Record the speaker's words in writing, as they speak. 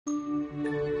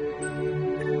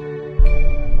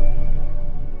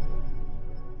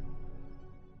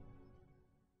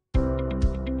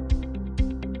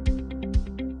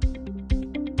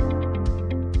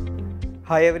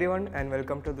Hi everyone and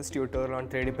welcome to this tutorial on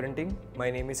 3D printing. My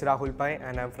name is Rahul Pai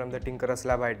and I am from the Tinkerers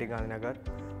Lab IIT Gandhinagar.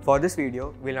 For this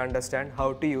video, we'll understand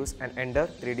how to use an Ender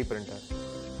 3D printer.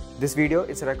 This video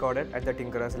is recorded at the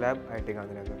Tinkerers Lab IIT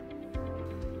Gandhinagar.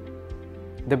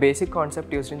 The basic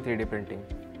concept used in 3D printing,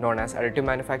 known as additive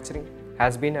manufacturing,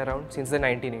 has been around since the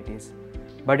 1980s.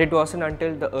 But it wasn't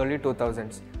until the early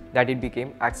 2000s that it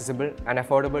became accessible and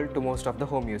affordable to most of the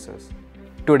home users.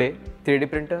 Today, 3D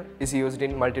printer is used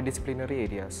in multidisciplinary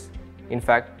areas. In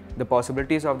fact, the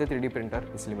possibilities of the 3D printer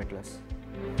is limitless.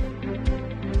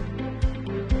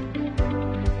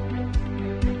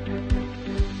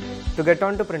 To get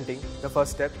on to printing, the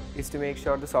first step is to make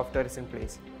sure the software is in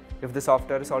place. If the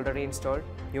software is already installed,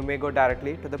 you may go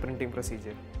directly to the printing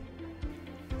procedure.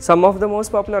 Some of the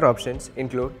most popular options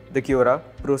include the Cura,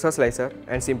 Prusa Slicer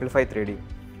and Simplify 3D.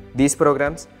 These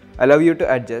programs allow you to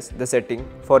adjust the setting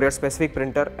for your specific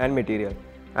printer and material,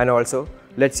 and also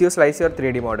lets you slice your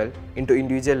 3D model into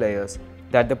individual layers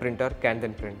that the printer can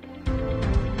then print.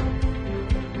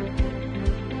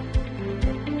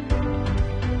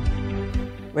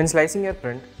 When slicing your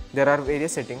print, there are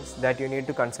various settings that you need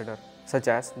to consider, such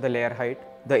as the layer height,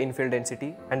 the infill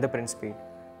density and the print speed.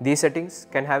 These settings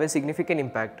can have a significant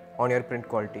impact on your print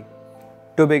quality.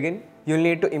 To begin, you'll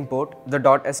need to import the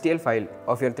 .stl file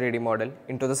of your 3D model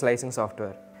into the slicing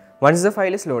software. Once the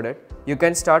file is loaded, you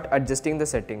can start adjusting the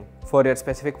setting for your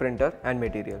specific printer and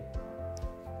material.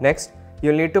 Next,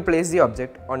 you'll need to place the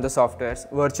object on the software's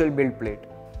virtual build plate.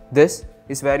 This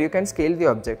is where you can scale the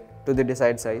object to the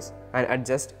desired size and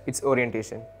adjust its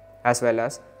orientation, as well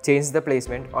as change the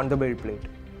placement on the build plate.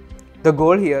 The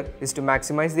goal here is to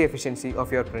maximize the efficiency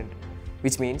of your print,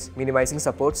 which means minimizing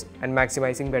supports and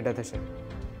maximizing bed adhesion.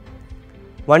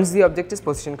 Once the object is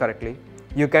positioned correctly,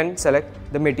 you can select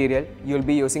the material you will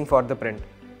be using for the print.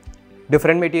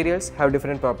 Different materials have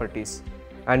different properties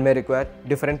and may require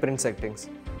different print settings.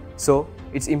 So,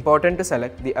 it's important to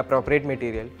select the appropriate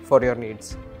material for your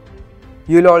needs.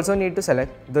 You will also need to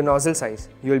select the nozzle size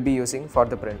you will be using for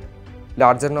the print.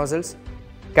 Larger nozzles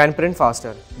can print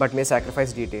faster but may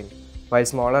sacrifice detail, while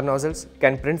smaller nozzles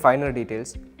can print finer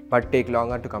details but take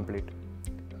longer to complete.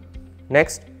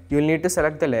 Next, you will need to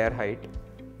select the layer height,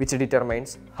 which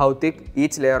determines how thick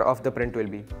each layer of the print will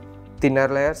be. Thinner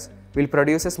layers will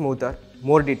produce a smoother,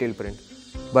 more detailed print,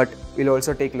 but will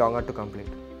also take longer to complete.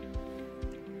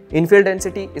 Infill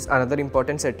density is another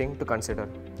important setting to consider.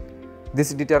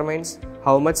 This determines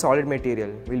how much solid material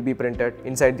will be printed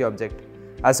inside the object,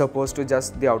 as opposed to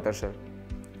just the outer shell.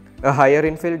 A higher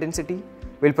infill density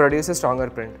will produce a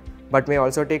stronger print, but may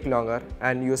also take longer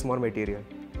and use more material.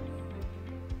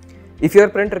 If your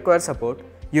print requires support,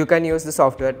 you can use the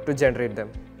software to generate them.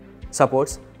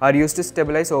 Supports are used to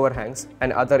stabilize overhangs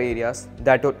and other areas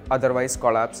that would otherwise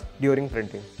collapse during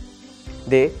printing.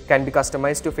 They can be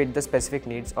customized to fit the specific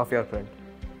needs of your print.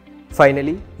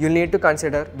 Finally, you'll need to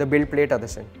consider the build plate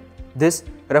adhesion. This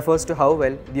refers to how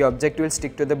well the object will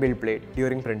stick to the build plate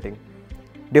during printing.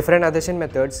 Different adhesion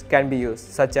methods can be used,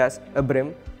 such as a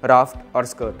brim, raft or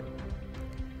skirt.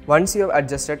 Once you have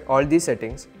adjusted all these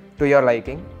settings to your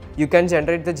liking, you can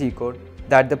generate the G-code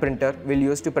that the printer will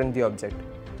use to print the object.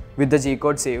 With the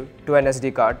G-code saved to an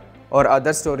SD card or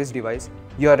other storage device,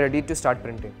 you are ready to start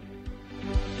printing.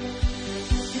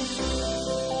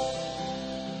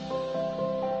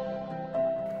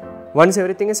 Once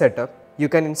everything is set up, you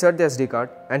can insert the SD card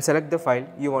and select the file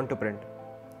you want to print.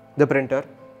 The printer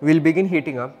will begin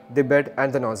heating up the bed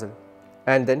and the nozzle,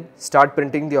 and then start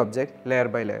printing the object layer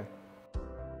by layer.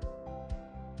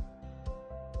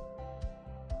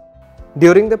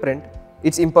 During the print,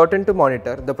 it's important to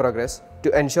monitor the progress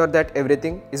to ensure that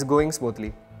everything is going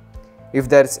smoothly. If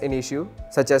there's an issue,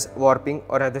 such as warping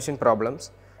or adhesion problems,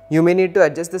 you may need to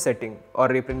adjust the setting or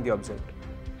reprint the object.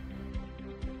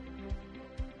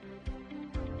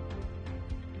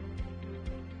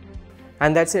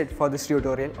 And that's it for this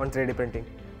tutorial on 3D printing.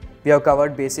 We have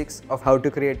covered basics of how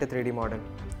to create a 3D model.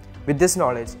 With this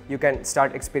knowledge, you can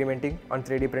start experimenting on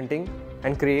 3D printing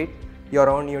and create your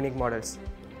own unique models.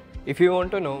 If you want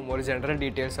to know more general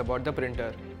details about the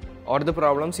printer or the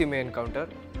problems you may encounter,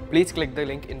 please click the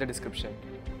link in the description.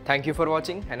 Thank you for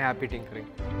watching and happy tinkering.